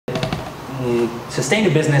sustained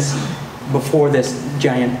a business before this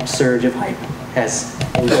giant surge of hype has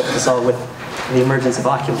engulfed us all with the emergence of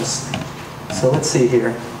Oculus. So let's see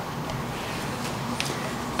here.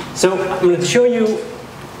 So I'm going to show you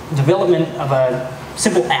development of a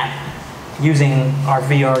simple app using our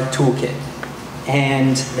VR toolkit.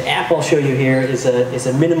 And the app I'll show you here is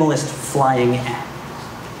a minimalist flying app.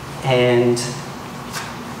 And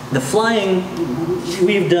the flying,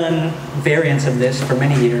 we've done variants of this for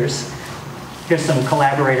many years. Here's some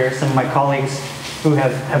collaborators, some of my colleagues who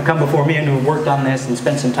have come before me and who have worked on this and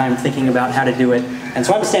spent some time thinking about how to do it. And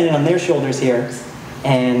so I'm standing on their shoulders here.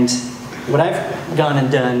 And what I've gone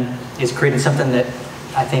and done is created something that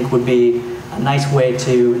I think would be a nice way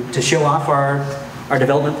to show off our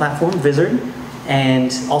development platform, Vizard,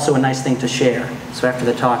 and also a nice thing to share. So after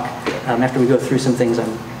the talk, after we go through some things,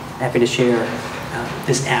 I'm happy to share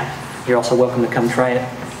this app. You're also welcome to come try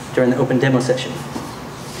it during the open demo session.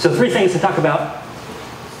 So 3 things to talk about.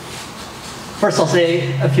 First, I'll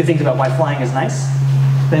say a few things about why flying is nice.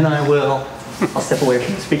 Then I'll step away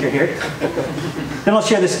from the speaker here. Then I'll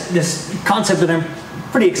share this concept that I'm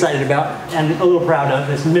pretty excited about and a little proud of,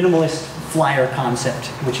 this minimalist flyer concept,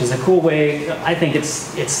 which is a cool way. I think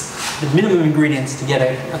it's the minimum ingredients to get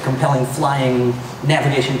a compelling flying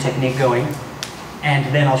navigation technique going. And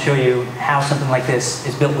then I'll show you how something like this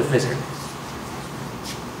is built with Vizard.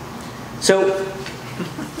 So,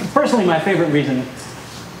 personally, my favorite reason,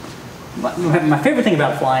 my favorite thing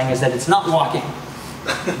about flying is that it's not walking.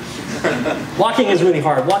 Walking is really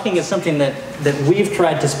hard. Walking is something that we've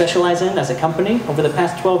tried to specialize in as a company over the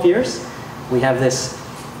past 12 years. We have this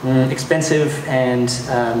expensive and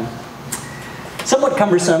somewhat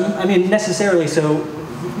cumbersome, I mean necessarily so,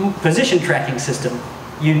 position tracking system.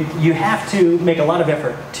 You have to make a lot of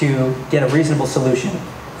effort to get a reasonable solution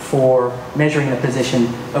for measuring the position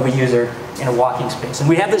of a user in a walking space. And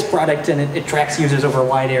we have this product and it tracks users over a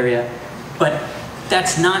wide area, but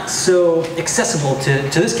that's not so accessible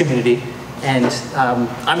to this community. And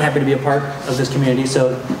I'm happy to be a part of this community,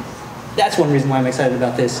 so that's one reason why I'm excited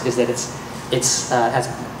about this, is that it has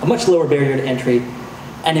a much lower barrier to entry,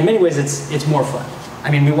 and in many ways it's more fun.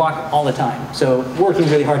 I mean, we walk all the time, so working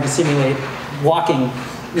really hard to simulate walking,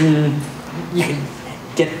 you can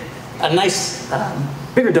get a nice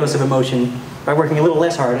bigger dose of emotion by working a little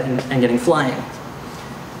less hard and getting flying.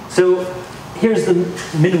 So here's the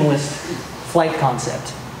minimalist flight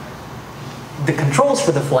concept. The controls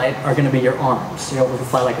for the flight are going to be your arms. You'll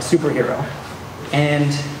fly like a superhero.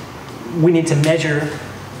 And we need to measure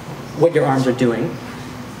what your arms are doing.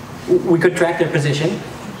 We could track their position,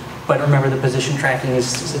 but remember the position tracking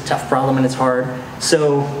is a tough problem and it's hard.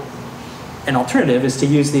 So an alternative is to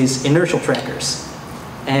use these inertial trackers.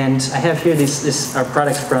 And I have here our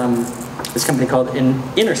products from this company called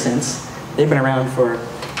InnerSense. They've been around for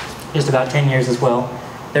just about 10 years as well.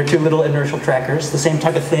 They're 2 little inertial trackers, the same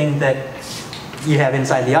type of thing that you have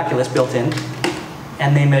inside the Oculus built in.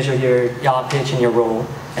 And they measure your yaw pitch and your roll.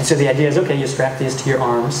 And so the idea is, okay, you strap these to your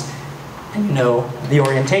arms, and you know the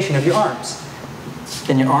orientation of your arms.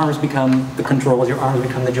 Then your arms become the controls, your arms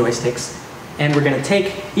become the joysticks. And we're going to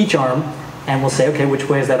take each arm, and we'll say, okay, which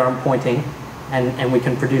way is that arm pointing? And we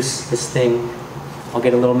can produce this thing. I'll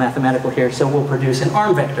get a little mathematical here. So we'll produce an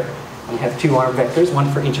arm vector. And we have 2 arm vectors,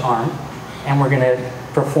 1 for each arm. And we're going to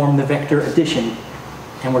perform the vector addition.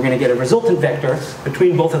 And we're going to get a resultant vector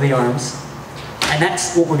between both of the arms. And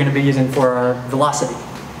that's what we're going to be using for our velocity.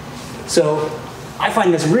 So I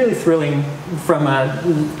find this really thrilling from a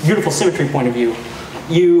beautiful symmetry point of view.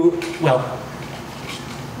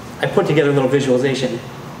 I put together a little visualization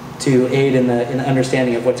to aid in the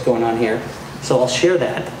understanding of what's going on here. So I'll share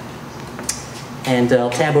that. And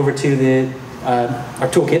I'll tab over to our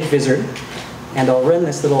toolkit, Vizard, and I'll run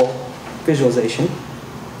this little visualization.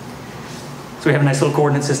 So we have a nice little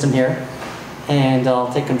coordinate system here. And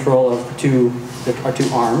I'll take control of our 2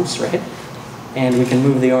 arms, right? And we can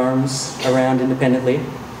move the arms around independently.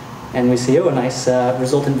 And we see, oh, a nice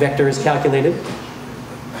resultant vector is calculated.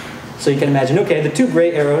 So you can imagine, okay, the 2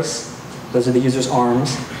 gray arrows, those are the user's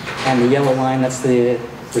arms. And the yellow line, that's the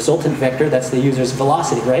resultant vector, that's the user's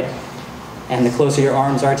velocity, right? And the closer your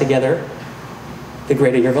arms are together, the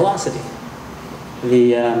greater your velocity.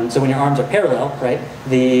 So when your arms are parallel, right,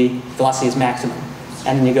 the velocity is maximum.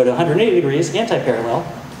 And then you go to 180 degrees, anti-parallel,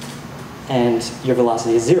 and your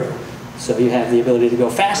velocity is 0. So you have the ability to go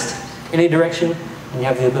fast in any direction, and you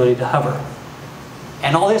have the ability to hover.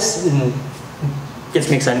 And all this gets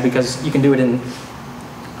me excited because you can do it in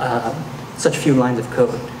such few lines of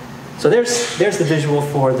code. So there's the visual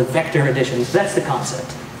for the vector additions. That's the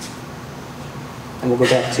concept. And we'll go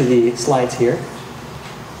back to the slides here.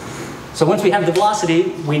 So once we have the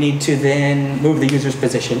velocity, we need to then move the user's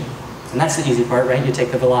position. And that's the easy part, right? You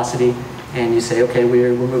take the velocity and you say, okay,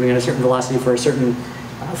 we're moving at a certain velocity for a certain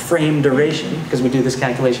frame duration, because we do this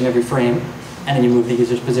calculation every frame, and then you move the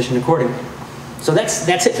user's position accordingly. So that's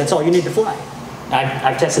it. That's all you need to fly.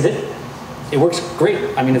 I've tested it. It works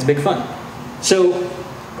great. I mean, it's big fun. So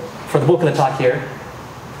for the bulk of the talk here,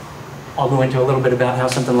 I'll go into a little bit about how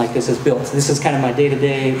something like this is built. This is kind of my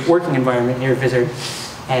day-to-day working environment here at Vizard,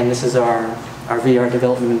 and this is our VR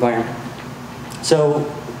development environment. So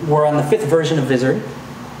we're on the 5th version of Vizard,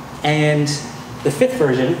 and the 5th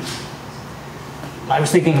version, I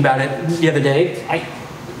was thinking about it the other day. I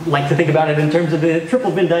like to think about it in terms of the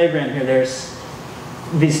triple Venn diagram here. There's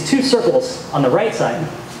these 2 circles on the right side.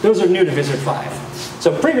 Those are new to Vizard 5.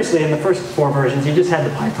 So previously in the first 4 versions, you just had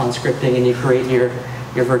the Python scripting and you create your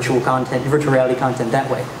virtual content, your virtual reality content that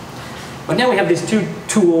way. But now we have these 2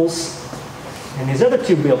 tools and these other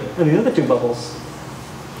 2 bubbles,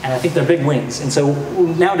 and I think they're big wins. And so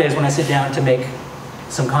nowadays when I sit down to make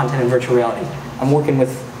some content in virtual reality, I'm working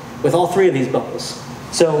with all 3 of these bubbles.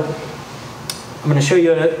 So I'm going to show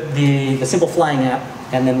you the simple flying app,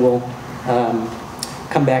 and then we'll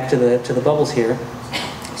come back to the bubbles here.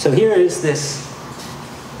 So here is this,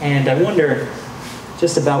 and I wonder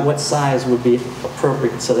just about what size would be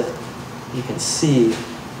appropriate so that you can see.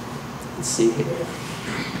 Let's see here.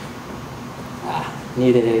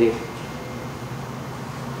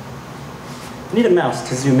 Need a mouse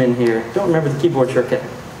to zoom in here. Don't remember the keyboard shortcut.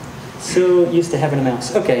 So used to having a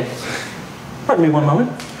mouse. Okay. Pardon me one moment.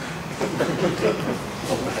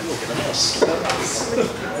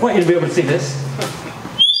 I want you to be able to see this.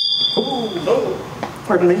 Oh,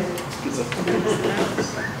 pardon me.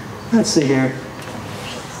 Let's see here.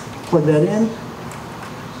 Plug that in.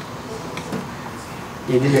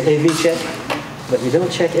 You do your AV check, but you don't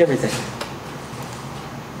check everything.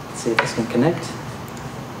 Let's see if this can connect.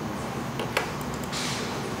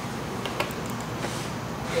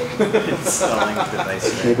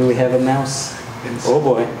 Maybe we have a mouse. Oh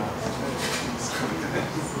boy.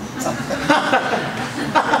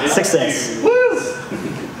 Success. Woo!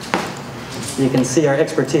 You can see our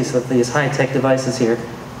expertise with these high-tech devices here.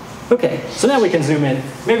 Okay, so now we can zoom in.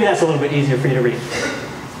 Maybe that's a little bit easier for you to read.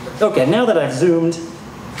 Okay, now that I've zoomed,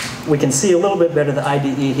 we can see a little bit better the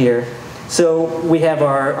IDE here. So we have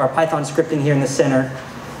our Python scripting here in the center,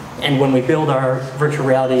 and when we build our virtual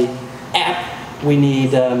reality app, we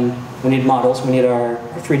need models, we need our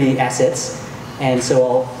 3D assets. And so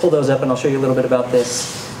I'll pull those up and I'll show you a little bit about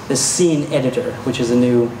this scene editor, which is a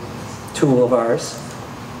new tool of ours.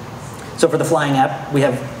 So for the flying app, we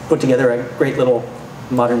have put together a great little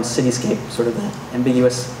modern cityscape, sort of the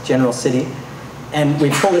ambiguous general city. And we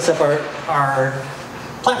pull this up, our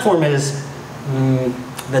platform is,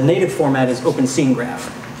 the native format is Open Scene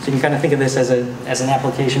Graph. So you can kind of think of this as an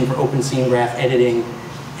application for Open Scene Graph editing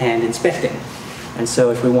and inspecting. And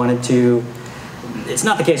so if we wanted to, it's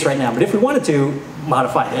not the case right now, but if we wanted to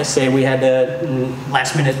modify this, say we had a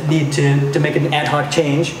last minute need to make an ad hoc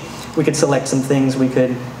change, we could select some things, we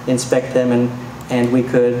could inspect them, and we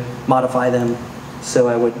could modify them. So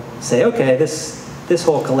I would say, okay, this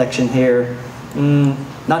whole collection here,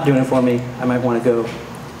 not doing it for me, I might want to go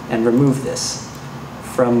and remove this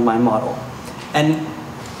from my model. And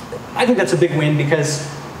I think that's a big win because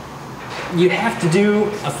you have to do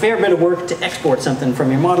a fair bit of work to export something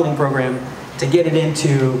from your modeling program to get it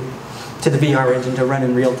into the VR engine to run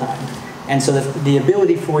in real time. And so the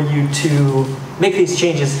ability for you to make these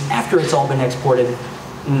changes after it's all been exported,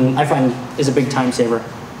 I find is a big time saver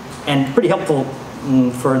and pretty helpful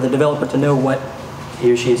for the developer to know what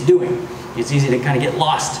he or she is doing. It's easy to kind of get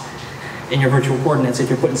lost in your virtual coordinates if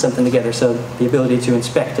you're putting something together, so the ability to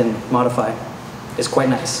inspect and modify is quite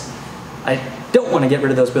nice. I don't want to get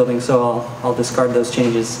rid of those buildings, so I'll discard those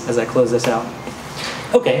changes as I close this out.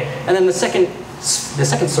 Okay, and then the second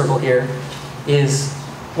circle here is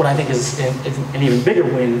what I think is an even bigger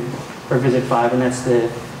win for Vizard 5, and that's the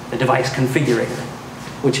device configurator,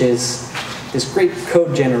 which is this great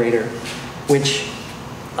code generator which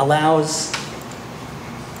allows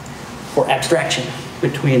for abstraction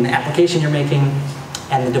between the application you're making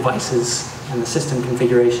and the devices and the system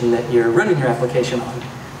configuration that you're running your application on.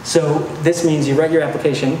 So this means you write your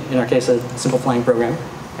application, in our case a simple flying program,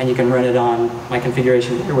 and you can run it on my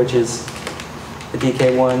configuration here, which is the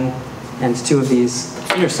DK1 and 2 of these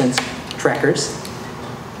InterSense trackers.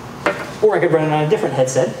 Or I could run it on a different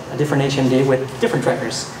headset, a different HMD with different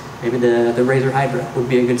trackers. Maybe the Razer Hydra would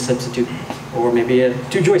be a good substitute, or maybe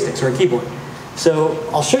 2 joysticks or a keyboard. So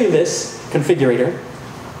I'll show you this configurator.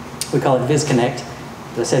 We call it VizConnect.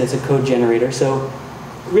 As I said, it's a code generator. So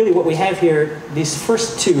really what we have here, these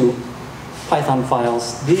first 2 Python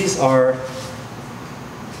files, these are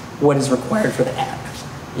what is required for the app.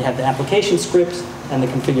 You have the application script and the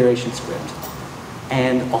configuration script.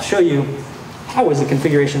 And I'll show you how is a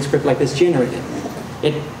configuration script like this generated.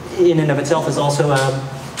 It, in and of itself, is also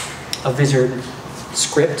a Vizard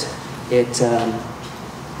script. It,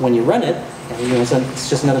 when you run it, it's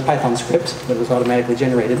just another Python script, but it was automatically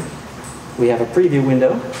generated. We have a preview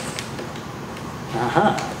window,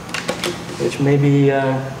 which may be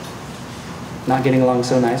not getting along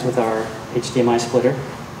so nice with our HDMI splitter.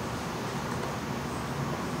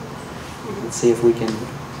 Let's see if we can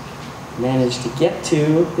manage to get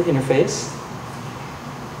to the interface.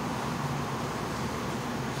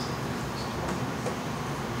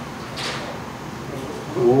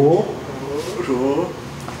 Cool.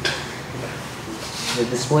 The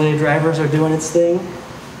display drivers are doing its thing.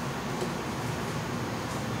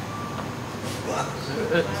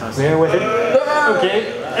 Bear with it.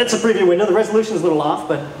 Okay, that's a preview window. The resolution is a little off,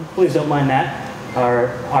 but please don't mind that. Our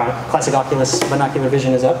classic Oculus binocular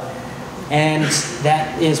vision is up. And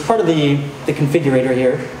that is part of the configurator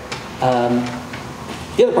here.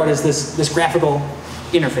 The other part is this graphical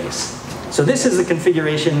interface. So this is the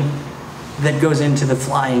configuration that goes into the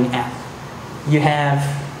flying app. You have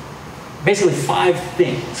basically 5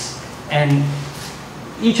 things, and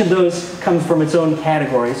each of those comes from its own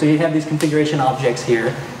category. So you have these configuration objects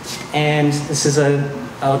here, and this is a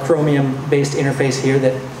Chromium-based interface here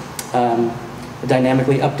that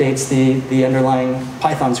dynamically updates the underlying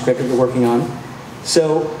Python script that we're working on.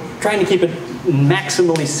 So trying to keep it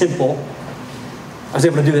maximally simple, I was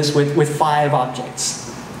able to do this with 5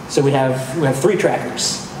 objects. So we have 3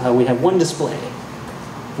 trackers. We have 1 display.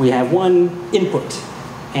 We have 1 input.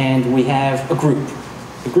 And we have a group.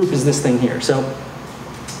 The group is this thing here. So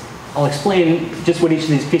I'll explain just what each of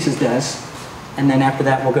these pieces does. And then after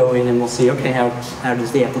that, we'll go in and we'll see, okay, how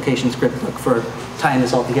does the application script look for tying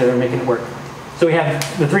this all together and making it work. So we have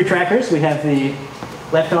the 3 trackers. We have the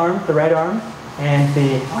left arm, the right arm, and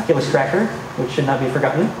the Oculus tracker, which should not be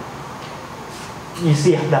forgotten. You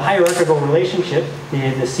see the hierarchical relationship,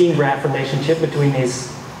 the scene graph relationship between these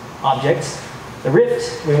objects. The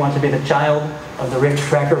Rift, we want to be the child of the Rift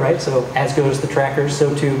tracker, right? So as goes the tracker,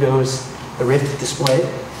 so too goes the Rift display.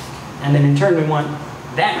 And then in turn, we want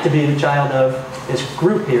that to be the child of this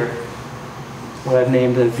group here, what I've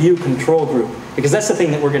named the view control group, because that's the thing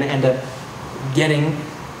that we're going to end up getting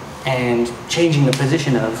and changing the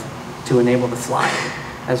position of to enable the fly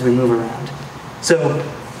as we move around. So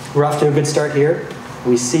we're off to a good start here.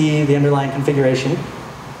 We see the underlying configuration.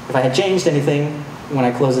 If I had changed anything, when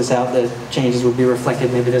I close this out, the changes would be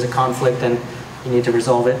reflected. Maybe there's a conflict and you need to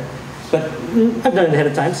resolve it. But I've done it ahead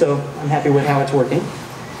of time, so I'm happy with how it's working.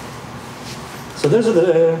 So those are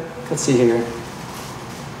the, let's see here.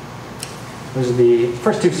 Those are the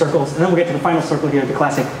first 2 circles, and then we'll get to the final circle here, the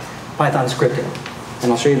classic Python scripting.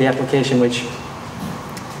 And I'll show you the application which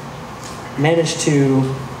managed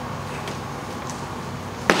to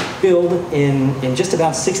build in just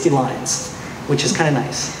about 60 lines, which is kind of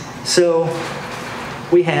nice. So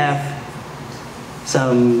we have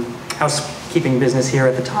some housekeeping business here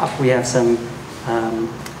at the top. We have some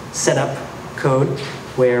setup code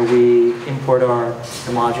where we import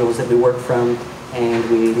the modules that we work from, and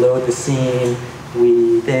we load the scene.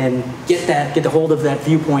 We then get a hold of that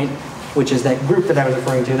viewpoint, which is that group that I was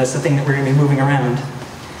referring to. That's the thing that we're going to be moving around.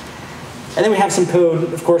 And then we have some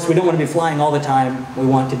code. Of course, we don't want to be flying all the time. We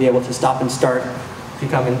want to be able to stop and start. If you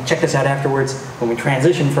come and check this out afterwards, when we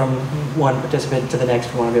transition from one participant to the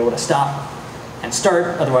next, we want to be able to stop and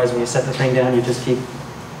start. Otherwise, when you set the thing down, you just keep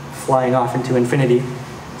flying off into infinity.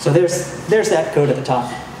 So there's that code at the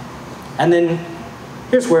top. And then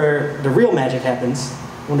here's where the real magic happens.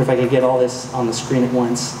 I wonder if I could get all this on the screen at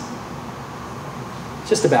once.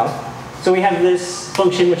 Just about. So we have this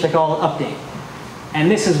function which I call update. And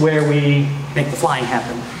this is where we make the flying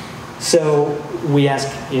happen. So we ask,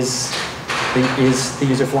 is the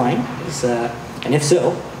user flying? And if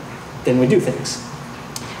so, then we do things.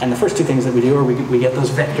 And the first 2 things that we do are we get those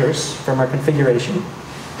vectors from our configuration.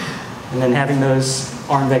 And then having those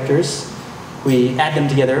ARM vectors, we add them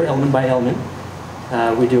together element by element.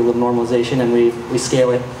 We do a little normalization and we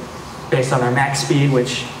scale it based on our max speed,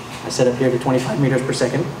 which I set up here to 25 meters per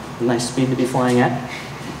second. A nice speed to be flying at.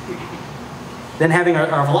 Then having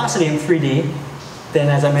our velocity in 3D, then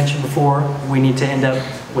as I mentioned before, we need to end up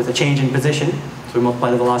with a change in position. So we multiply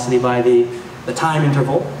the velocity by the time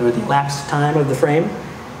interval, or the elapsed time of the frame,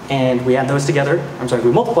 and we add those together.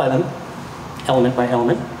 We multiply them element by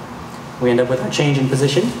element. We end up with our change in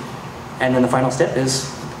position, and then the final step is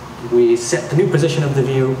we set the new position of the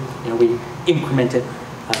view, we increment it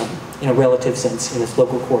in a relative sense in its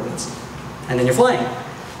local coordinates. and then you're flying.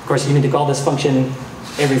 Of course, you need to call this function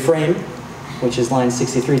every frame, which is line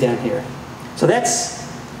 63 down here. So that's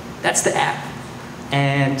the app.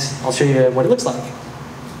 And I'll show you what it looks like.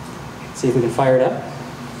 See if we can fire it up.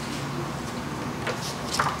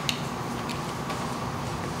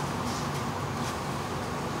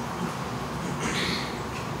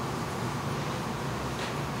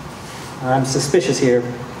 I'm suspicious here.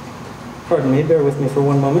 Pardon me, bear with me for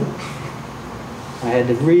one moment. I had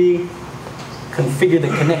to reconfigure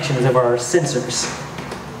the connections of our sensors.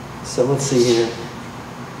 So let's see here.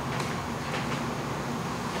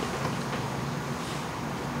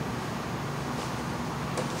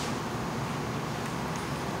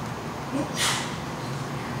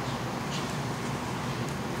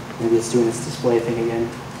 Maybe it's doing its display thing again.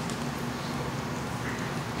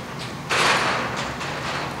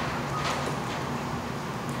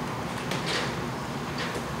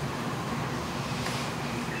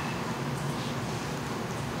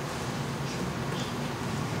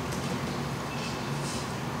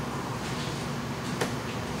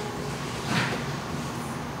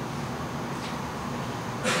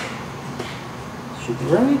 Should be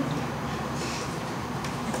right.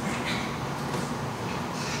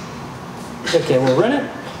 Okay, we'll run it.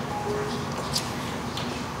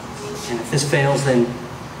 And if this fails, then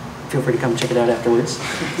feel free to come check it out afterwards.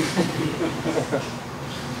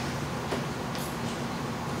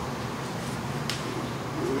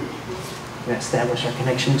 We're going to establish our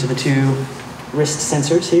connection to the two wrist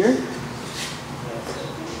sensors here.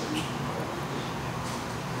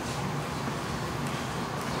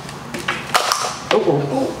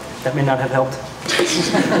 Oh, that may not have helped.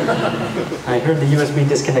 I heard the USB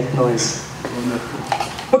disconnect noise.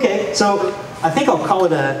 Okay, so I think I'll call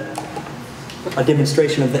it a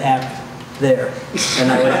demonstration of the app there.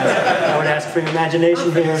 And I would ask for your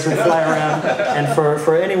imagination here as we fly around, and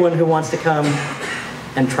for anyone who wants to come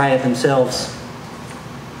and try it themselves.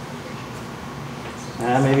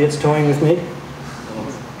 Maybe it's toying with me.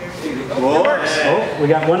 Oh, we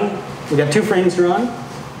got 2 frames drawn.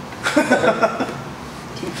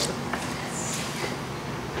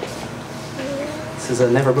 This is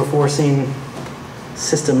a never before seen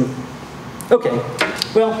system. Okay,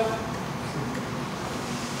 well,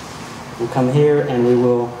 we'll come here and we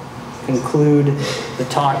will conclude the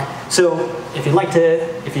talk. So if you'd like to,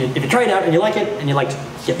 if you try it out and you like it, and you'd like to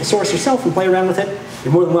get the source yourself and play around with it,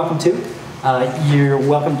 you're more than welcome to. You're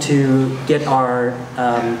welcome to get our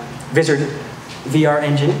Wizard VR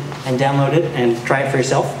engine and download it and try it for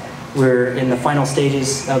yourself. We're in the final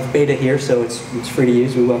stages of beta here, so it's free to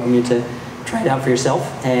use. We welcome you to try it out for yourself,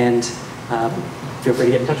 and feel free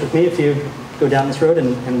to get in touch with me if you go down this road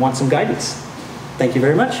and want some guidance. Thank you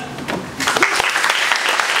very much.